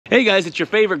Hey guys, it's your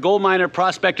favorite gold miner,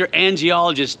 prospector, and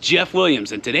geologist, Jeff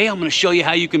Williams. And today I'm going to show you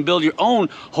how you can build your own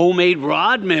homemade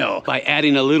rod mill. By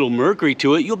adding a little mercury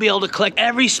to it, you'll be able to collect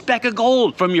every speck of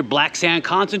gold from your black sand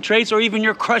concentrates or even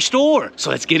your crushed ore. So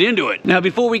let's get into it. Now,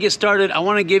 before we get started, I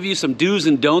want to give you some do's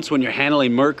and don'ts when you're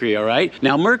handling mercury, all right?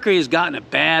 Now, mercury has gotten a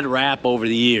bad rap over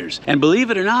the years. And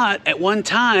believe it or not, at one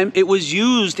time, it was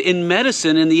used in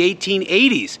medicine in the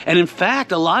 1880s. And in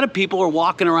fact, a lot of people are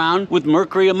walking around with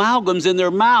mercury amalgams in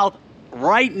their mouth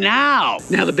right now.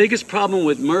 Now, the biggest problem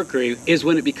with mercury is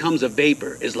when it becomes a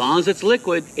vapor. As long as it's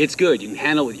liquid, it's good. You can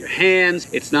handle it with your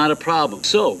hands. It's not a problem.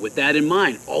 So with that in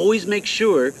mind, always make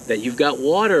sure that you've got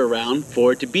water around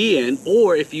for it to be in,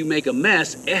 or if you make a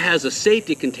mess, it has a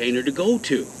safety container to go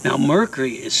to. Now,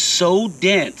 mercury is so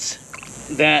dense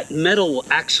that metal will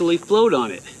actually float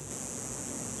on it.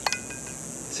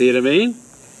 See what I mean?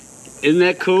 Isn't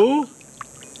that cool?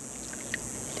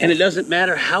 And it doesn't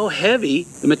matter how heavy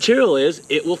the material is,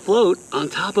 it will float on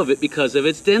top of it because of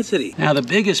its density. Now, the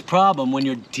biggest problem when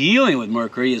you're dealing with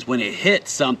mercury is when it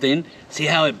hits something. See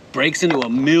how it breaks into a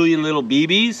million little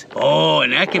BBs? Oh,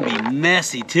 and that can be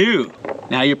messy too.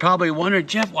 Now, you're probably wondering,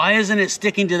 Jeff, why isn't it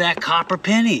sticking to that copper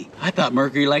penny? I thought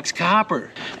mercury likes copper.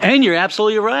 And you're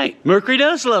absolutely right. Mercury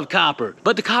does love copper,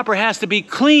 but the copper has to be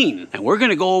clean. And we're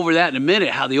gonna go over that in a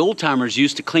minute, how the old timers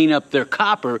used to clean up their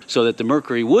copper so that the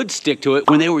mercury would stick to it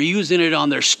when they were using it on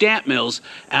their stamp mills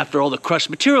after all the crushed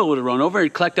material would have run over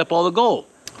and collect up all the gold.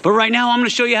 But right now, I'm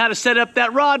gonna show you how to set up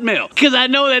that rod mill, because I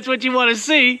know that's what you wanna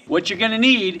see. What you're gonna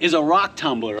need is a rock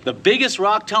tumbler. The biggest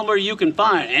rock tumbler you can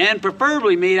find, and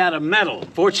preferably made out of metal.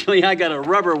 Fortunately, I got a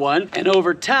rubber one, and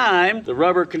over time, the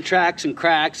rubber contracts and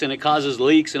cracks, and it causes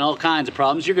leaks and all kinds of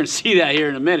problems. You're gonna see that here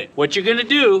in a minute. What you're gonna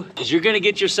do is you're gonna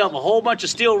get yourself a whole bunch of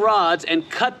steel rods and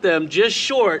cut them just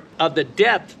short of the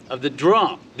depth of the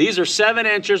drum. These are 7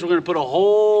 inches. We're gonna put a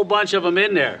whole bunch of them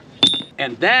in there.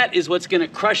 And that is what's gonna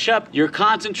crush up your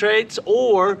concentrates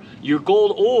or your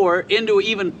gold ore into an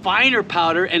even finer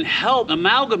powder and help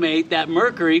amalgamate that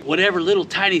mercury, whatever little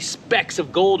tiny specks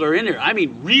of gold are in there. I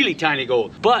mean, really tiny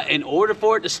gold. But in order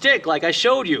for it to stick, like I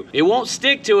showed you, it won't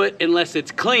stick to it unless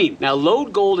it's clean. Now,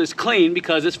 Lode gold is clean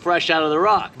because it's fresh out of the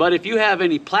rock. But if you have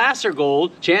any placer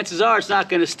gold, chances are it's not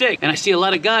gonna stick. And I see a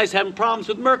lot of guys having problems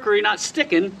with mercury not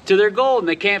sticking to their gold, and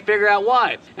they can't figure out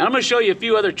why. And I'm gonna show you a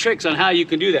few other tricks on how you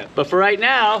can do that. But for right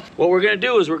now, what we're gonna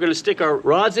do is we're gonna stick our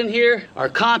rods in here, our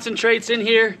concentrates in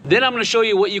here. Then I'm gonna show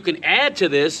you what you can add to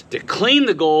this to clean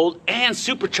the gold and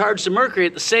supercharge the mercury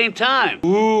at the same time.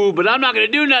 Ooh, but I'm not gonna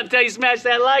do nothing until you smash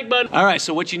that like button. All right,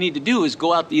 so what you need to do is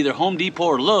go out to either Home Depot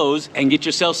or Lowe's and get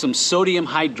yourself some sodium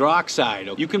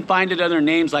hydroxide. You can find it under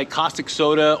names like caustic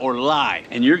soda or lye.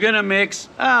 And you're gonna mix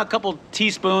a couple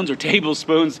teaspoons or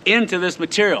tablespoons into this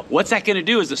material. What's that gonna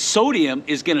do is the sodium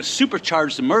is gonna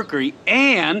supercharge the mercury,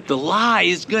 and the lye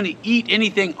is going to eat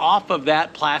anything off of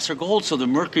that placer gold so the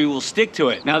mercury will stick to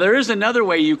it. Now, there is another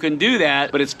way you can do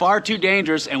that, but it's far too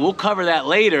dangerous, and we'll cover that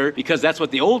later because that's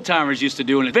what the old timers used to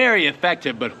do, and it's very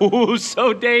effective, but ooh,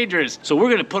 so dangerous. So we're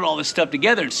going to put all this stuff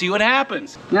together and see what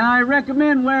happens. Now, I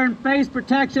recommend wearing face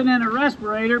protection and a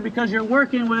respirator because you're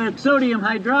working with sodium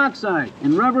hydroxide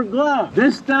and rubber gloves.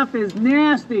 This stuff is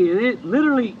nasty. It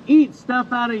literally eats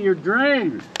stuff out of your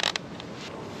drain.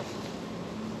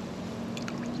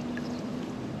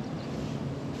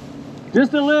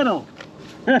 Just a little.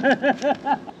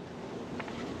 And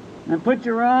put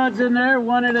your rods in there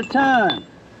one at a time.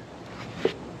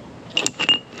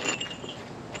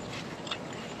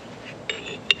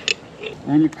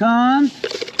 And your cons.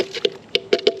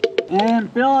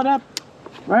 And fill it up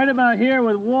right about here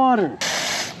with water.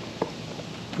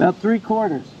 About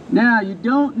 3/4. Now, you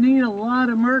don't need a lot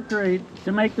of mercury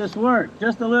to make this work.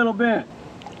 Just a little bit.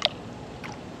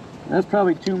 That's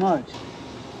probably too much.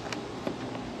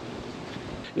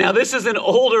 Now, this is an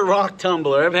older rock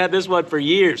tumbler. I've had this one for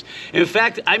years. In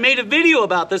fact, I made a video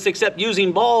about this except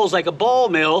using balls like a ball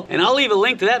mill, and I'll leave a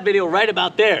link to that video right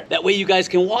about there. That way you guys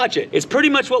can watch it. It's pretty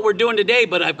much what we're doing today,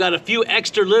 but I've got a few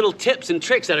extra little tips and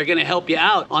tricks that are gonna help you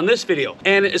out on this video.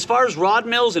 And as far as rod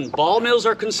mills and ball mills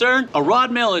are concerned, a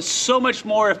rod mill is so much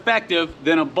more effective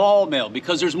than a ball mill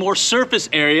because there's more surface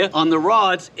area on the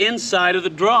rods inside of the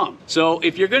drum. So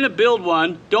if you're gonna build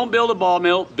one, don't build a ball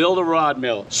mill, build a rod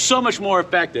mill. So much more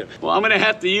effective. Well, I'm gonna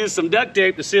have to use some duct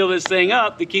tape to seal this thing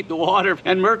up to keep the water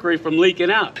and mercury from leaking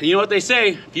out. You know what they say,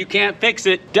 if you can't fix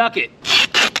it, duck it.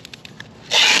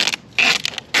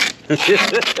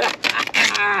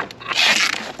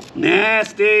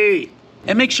 Nasty.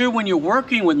 And make sure when you're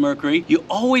working with mercury, you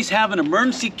always have an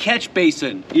emergency catch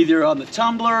basin, either on the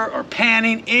tumbler or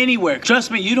panning, anywhere.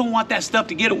 Trust me, you don't want that stuff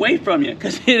to get away from you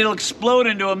because it'll explode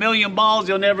into a million balls.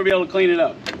 You'll never be able to clean it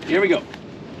up. Here we go.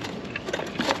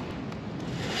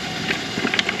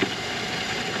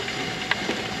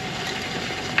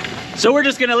 So we're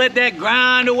just gonna let that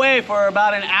grind away for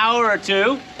about an hour or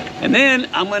two. And then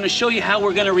I'm gonna show you how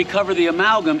we're gonna recover the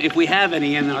amalgam if we have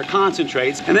any in our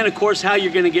concentrates. And then of course how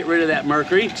you're gonna get rid of that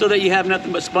mercury so that you have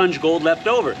nothing but sponge gold left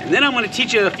over. And then I'm gonna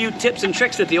teach you a few tips and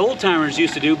tricks that the old timers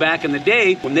used to do back in the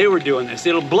day when they were doing this.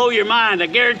 It'll blow your mind, I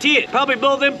guarantee it. Probably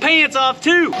blow them pants off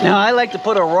too. Now I like to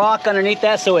put a rock underneath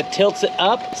that so it tilts it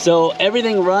up. So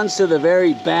everything runs to the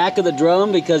very back of the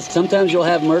drum because sometimes you'll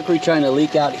have mercury trying to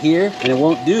leak out here and it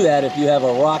won't do that if you have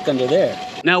a rock under there.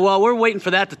 Now, while we're waiting for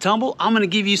that to tumble, I'm gonna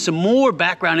give you some more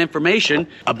background information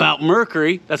about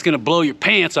mercury that's gonna blow your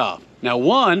pants off. Now,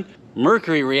 one,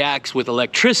 mercury reacts with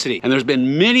electricity, and there's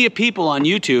been many people on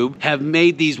YouTube have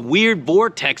made these weird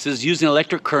vortexes using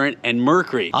electric current and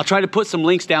mercury. I'll try to put some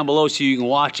links down below so you can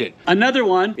watch it. Another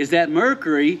one is that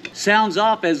mercury sounds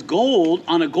off as gold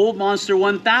on a Gold Monster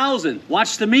 1000.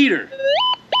 Watch the meter.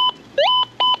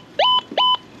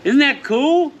 Isn't that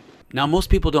cool? Now, most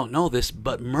people don't know this,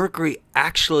 but mercury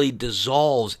actually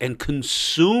dissolves and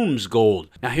consumes gold.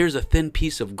 Now, here's a thin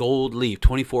piece of gold leaf,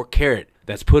 24 karat,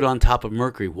 that's put on top of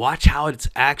mercury. Watch how it's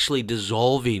actually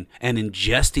dissolving and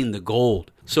ingesting the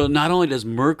gold. So not only does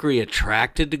mercury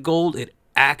attract it to gold, it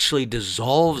actually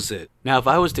dissolves it. Now, if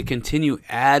I was to continue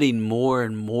adding more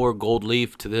and more gold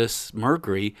leaf to this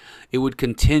mercury, it would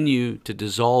continue to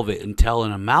dissolve it until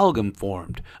an amalgam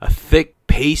formed, a thick,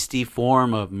 pasty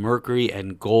form of mercury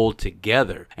and gold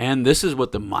together. And this is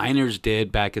what the miners did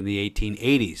back in the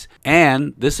 1880s.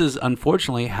 And this is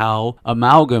unfortunately how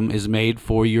amalgam is made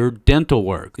for your dental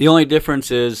work. The only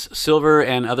difference is silver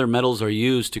and other metals are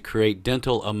used to create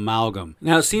dental amalgam.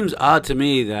 Now, it seems odd to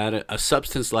me that a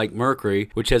substance like mercury,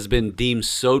 which has been deemed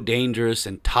so dangerous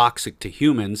and toxic to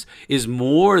humans, is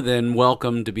more than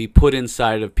welcome to be put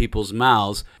inside of people's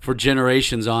mouths for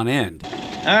generations on end.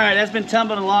 All right, that's been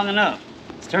tumbling long enough.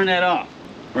 Turn that off.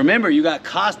 Remember, you got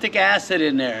caustic acid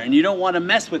in there and you don't want to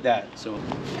mess with that. So,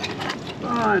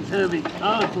 oh, it's heavy.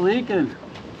 Oh, it's leaking.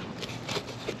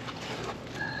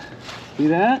 See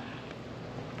that?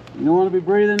 You don't want to be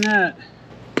breathing that.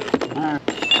 All right.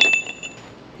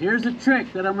 Here's a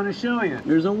trick that I'm going to show you.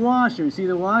 There's a washer. See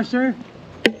the washer?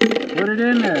 Put it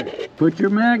in there. Put your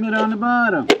magnet on the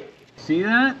bottom. See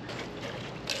that?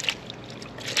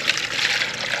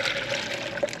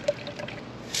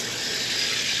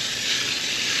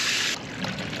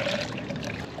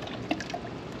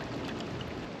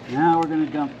 Now we're going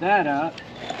to dump that out.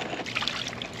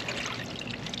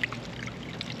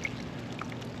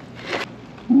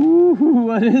 Ooh,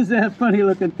 what is that funny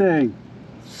looking thing?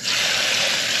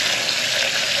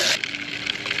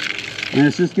 And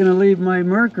it's just going to leave my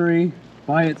mercury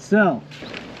by itself.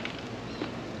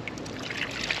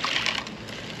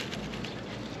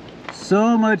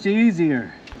 So much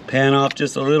easier. Pan off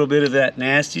just a little bit of that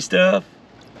nasty stuff.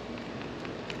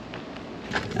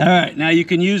 All right, now you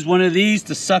can use one of these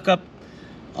to suck up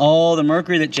all the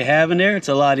mercury that you have in there. It's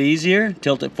a lot easier.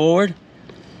 Tilt it forward.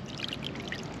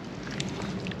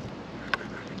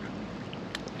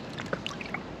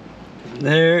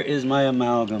 There is my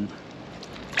amalgam.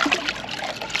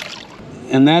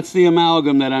 And that's the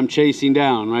amalgam that I'm chasing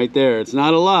down right there. It's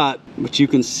not a lot, but you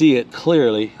can see it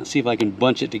clearly. Let's see if I can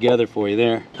bunch it together for you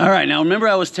there. All right, now remember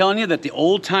I was telling you that the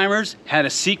old timers had a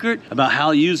secret about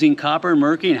how using copper and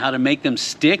mercury and how to make them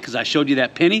stick, because I showed you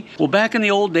that penny. Well, back in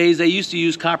the old days, they used to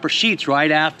use copper sheets right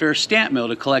after a stamp mill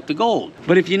to collect the gold.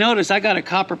 But if you notice, I got a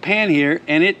copper pan here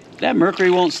and that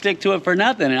mercury won't stick to it for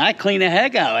nothing. And I cleaned the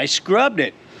heck out. I scrubbed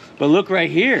it. But look right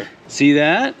here. See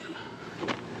that?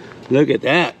 Look at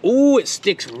that. Oh, it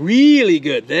sticks really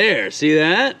good there. See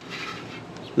that?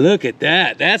 Look at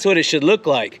that. That's what it should look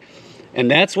like. And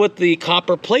that's what the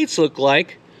copper plates look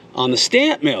like on the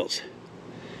stamp mills.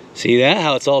 See that?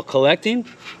 How it's all collecting?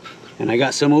 And I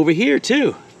got some over here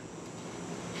too.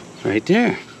 Right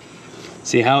there.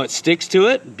 See how it sticks to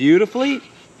it beautifully?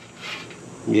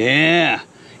 Yeah.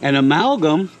 And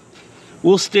amalgam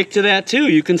will stick to that too.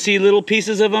 You can see little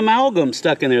pieces of amalgam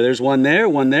stuck in there. There's one there,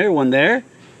 one there, one there.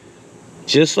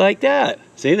 Just like that.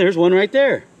 See, there's one right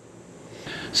there.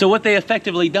 So what they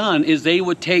effectively done is they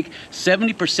would take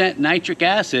 70% nitric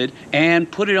acid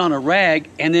and put it on a rag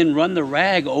and then run the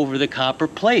rag over the copper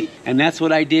plate. And that's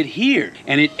what I did here.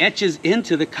 And it etches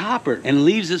into the copper and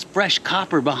leaves this fresh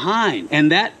copper behind.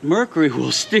 And that mercury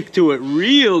will stick to it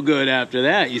real good after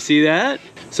that. You see that?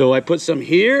 So I put some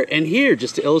here and here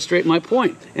just to illustrate my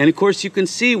point. And of course you can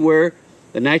see where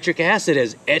the nitric acid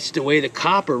has etched away the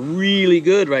copper really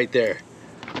good right there.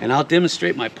 And I'll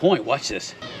demonstrate my point. Watch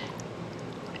this.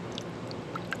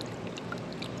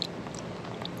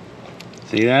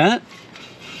 See that?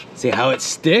 See how it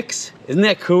sticks? Isn't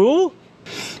that cool?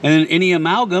 And then any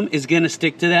amalgam is gonna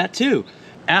stick to that too.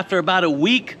 After about a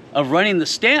week of running the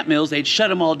stamp mills, they'd shut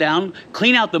them all down,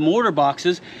 clean out the mortar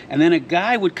boxes, and then a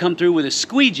guy would come through with a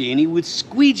squeegee and he would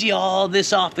squeegee all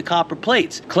this off the copper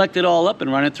plates, collect it all up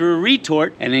and run it through a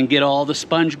retort, and then get all the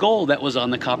sponge gold that was on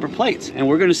the copper plates. And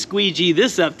we're gonna squeegee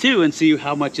this up too and see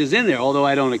how much is in there, although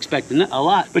I don't expect a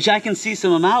lot. But I can see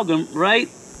some amalgam right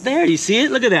there. You see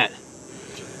it? Look at that.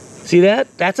 See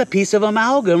that? That's a piece of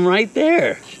amalgam right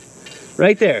there.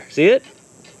 Right there. See it?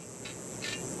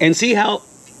 And see how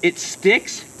it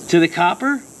sticks to the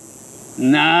copper?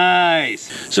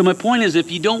 Nice. So my point is,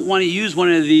 if you don't want to use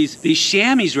one of these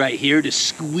chamois right here to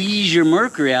squeeze your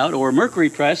mercury out, or a mercury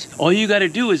press, all you got to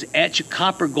do is etch a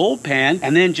copper gold pan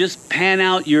and then just pan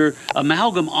out your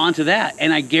amalgam onto that.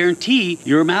 And I guarantee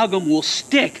your amalgam will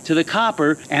stick to the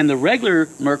copper and the regular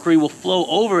mercury will flow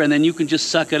over, and then you can just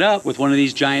suck it up with one of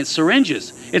these giant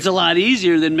syringes. It's a lot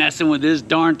easier than messing with this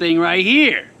darn thing right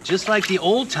here. Just like the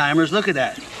old timers, look at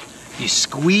that. You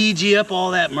squeegee up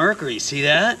all that mercury, see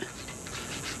that?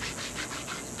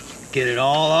 Get it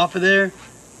all off of there.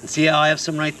 And see how I have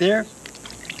some right there?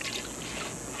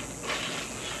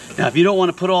 Now, if you don't want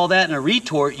to put all that in a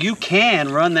retort, you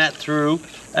can run that through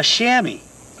a chamois.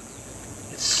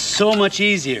 It's so much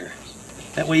easier.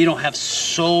 That way you don't have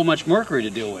so much mercury to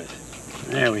deal with.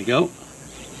 There we go.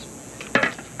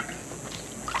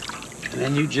 And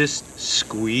then you just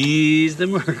squeeze the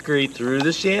mercury through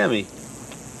the chamois.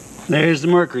 There's the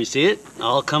mercury, see it?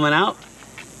 All coming out.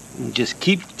 And just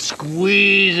keep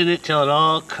squeezing it till it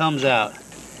all comes out.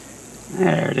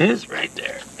 There it is, right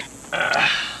there.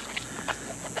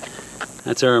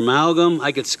 That's our amalgam.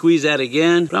 I could squeeze that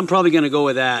again, but I'm probably gonna go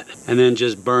with that and then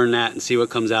just burn that and see what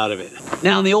comes out of it.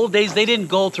 Now, in the old days, they didn't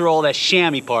go through all that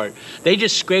chamois part. They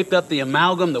just scraped up the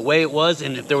amalgam the way it was,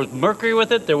 and if there was mercury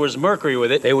with it, there was mercury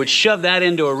with it. They would shove that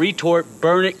into a retort,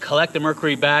 burn it, collect the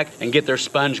mercury back, and get their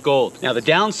sponge gold. Now, the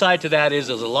downside to that is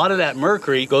a lot of that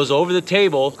mercury goes over the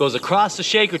table, goes across the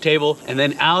shaker table, and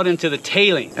then out into the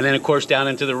tailing, and then, of course, down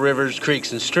into the rivers,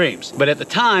 creeks, and streams. But at the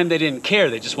time, they didn't care.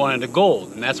 They just wanted the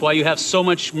gold, and that's why you have so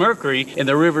much mercury in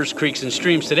the rivers, creeks, and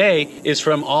streams today is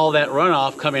from all that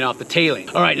runoff coming off the tailing.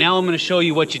 All right, now I'm going to show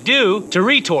you what you do to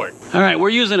retort. All right, we're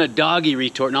using a doggy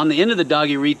retort, and on the end of the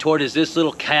doggy retort is this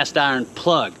little cast iron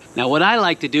plug. Now, what I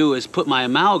like to do is put my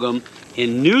amalgam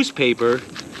in newspaper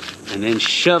and then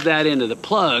shove that into the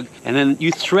plug, and then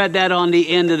you thread that on the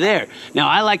end of there. Now,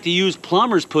 I like to use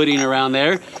plumber's pudding around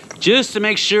there just to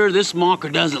make sure this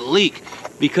monker doesn't leak,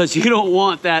 because you don't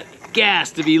want that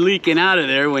gas to be leaking out of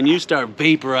there when you start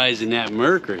vaporizing that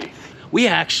mercury. We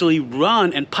actually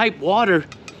run and pipe water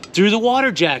through the water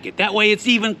jacket. That way it's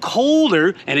even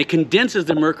colder and it condenses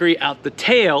the mercury out the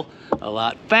tail a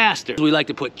lot faster. We like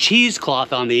to put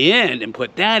cheesecloth on the end and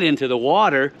put that into the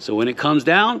water, so when it comes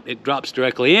down, it drops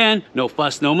directly in, no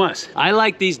fuss, no muss. I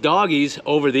like these doggies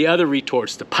over the other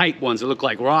retorts, the pipe ones that look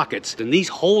like rockets, and these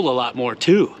hold a lot more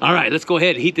too. All right, let's go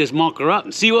ahead and heat this monker up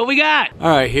and see what we got. All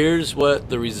right, here's what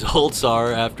the results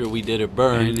are after we did a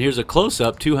burn. And here's a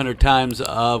close-up, 200 times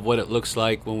of what it looks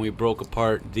like when we broke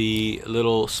apart the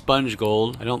little sponge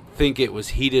gold. I don't think it was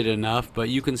heated enough, but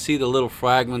you can see the little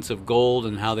fragments of gold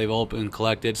and how they've all been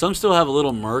collected. Some still have a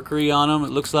little mercury on them,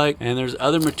 it looks like, and there's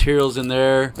other materials in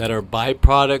there that are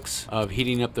byproducts of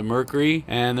heating up the mercury,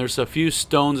 and there's a few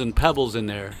stones and pebbles in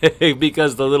there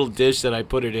because the little dish that I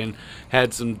put it in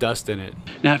had some dust in it.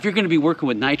 Now, if you're going to be working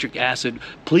with nitric acid,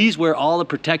 please wear all the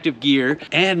protective gear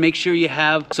and make sure you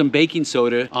have some baking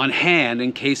soda on hand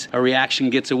in case a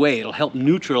reaction gets away. It'll help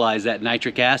neutralize that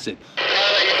nitric acid.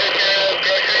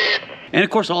 And of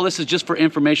course, all this is just for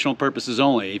informational purposes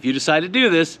only. If you decide to do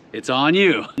this, it's on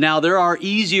you. Now, there are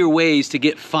easier ways to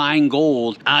get fine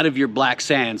gold out of your black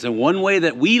sands. And one way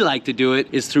that we like to do it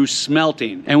is through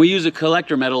smelting. And we use a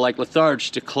collector metal like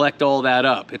litharge to collect all that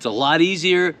up. It's a lot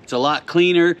easier, it's a lot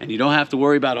cleaner, and you don't have to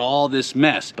worry about all this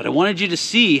mess. But I wanted you to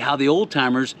see how the old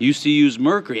timers used to use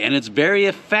mercury, and it's very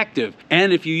effective.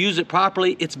 And if you use it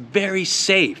properly, it's very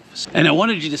safe. And I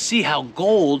wanted you to see how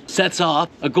gold sets off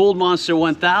a Gold Monster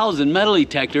 1000 metal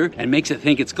detector and makes it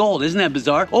think it's gold. Isn't that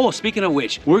bizarre? Oh, speaking of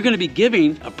which, we're gonna be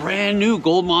giving a brand new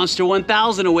Gold Monster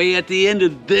 1000 away at the end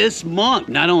of this month.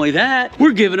 Not only that,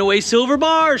 we're giving away silver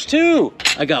bars too.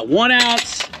 I got 1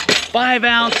 ounce, 5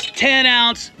 ounce, 10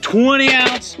 ounce, 20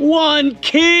 ounce, 1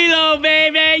 kilo,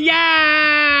 baby,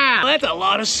 yeah! That's a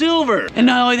lot of silver. And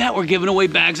not only that, we're giving away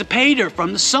bags of pay dirt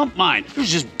from the sump mine.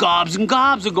 There's just gobs and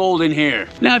gobs of gold in here.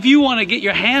 Now, if you want to get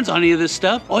your hands on any of this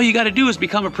stuff, all you got to do is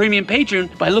become a premium patron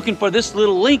by looking for this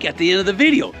little link at the end of the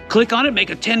video. Click on it,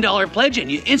 make a $10 pledge,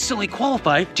 and you instantly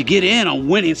qualify to get in on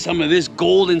winning some of this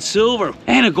gold and silver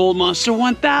and a Gold Monster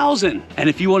 1000. And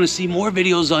if you want to see more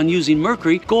videos on using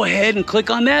Mercury, go ahead and click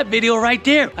on that video right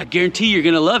there. I guarantee you're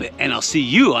going to love it, and I'll see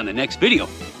you on the next video.